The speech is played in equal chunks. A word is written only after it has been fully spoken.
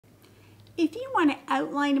If you want to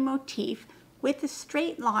outline a motif with a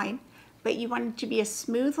straight line, but you want it to be a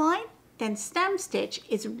smooth line, then stem stitch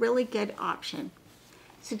is a really good option.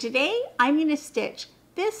 So today I'm going to stitch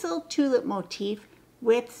this little tulip motif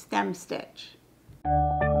with stem stitch.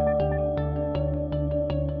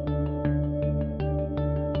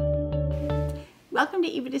 Welcome to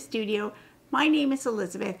Epida Studio. My name is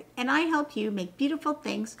Elizabeth and I help you make beautiful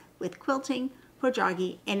things with quilting,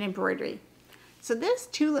 hojagi, and embroidery. So this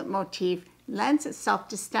tulip motif lends itself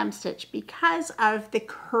to stem stitch because of the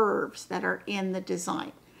curves that are in the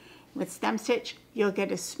design. With stem stitch, you'll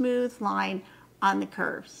get a smooth line on the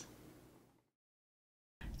curves.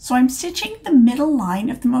 So I'm stitching the middle line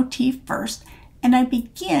of the motif first, and I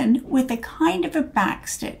begin with a kind of a back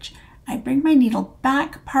stitch. I bring my needle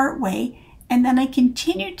back part way, and then I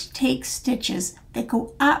continue to take stitches that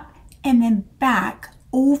go up and then back,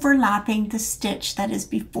 overlapping the stitch that is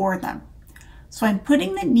before them. So I'm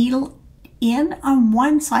putting the needle in on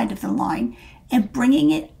one side of the line and bringing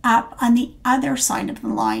it up on the other side of the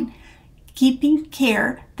line, keeping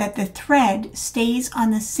care that the thread stays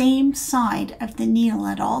on the same side of the needle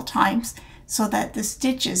at all times so that the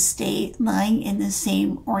stitches stay lying in the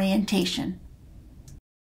same orientation.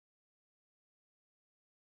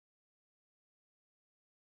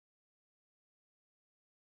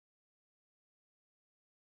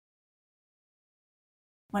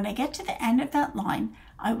 When I get to the end of that line,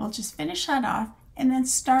 I will just finish that off and then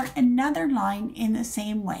start another line in the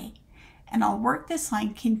same way. And I'll work this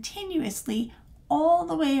line continuously all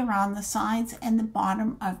the way around the sides and the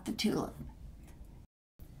bottom of the tulip.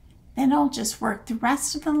 Then I'll just work the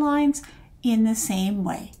rest of the lines in the same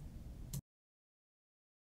way.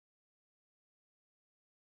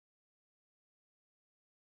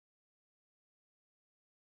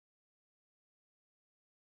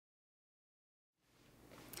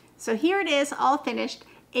 So here it is all finished,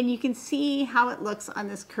 and you can see how it looks on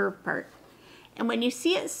this curved part. And when you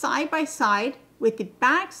see it side by side with the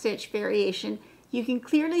back stitch variation, you can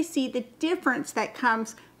clearly see the difference that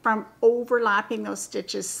comes from overlapping those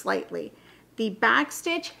stitches slightly. The back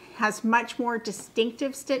stitch has much more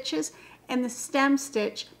distinctive stitches, and the stem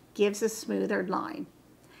stitch gives a smoother line.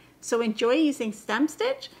 So enjoy using stem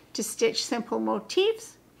stitch to stitch simple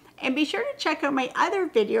motifs, and be sure to check out my other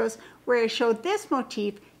videos where I show this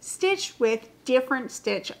motif stitched with different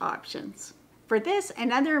stitch options. For this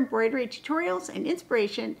and other embroidery tutorials and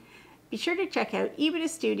inspiration, be sure to check out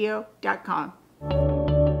ebidastudio.com.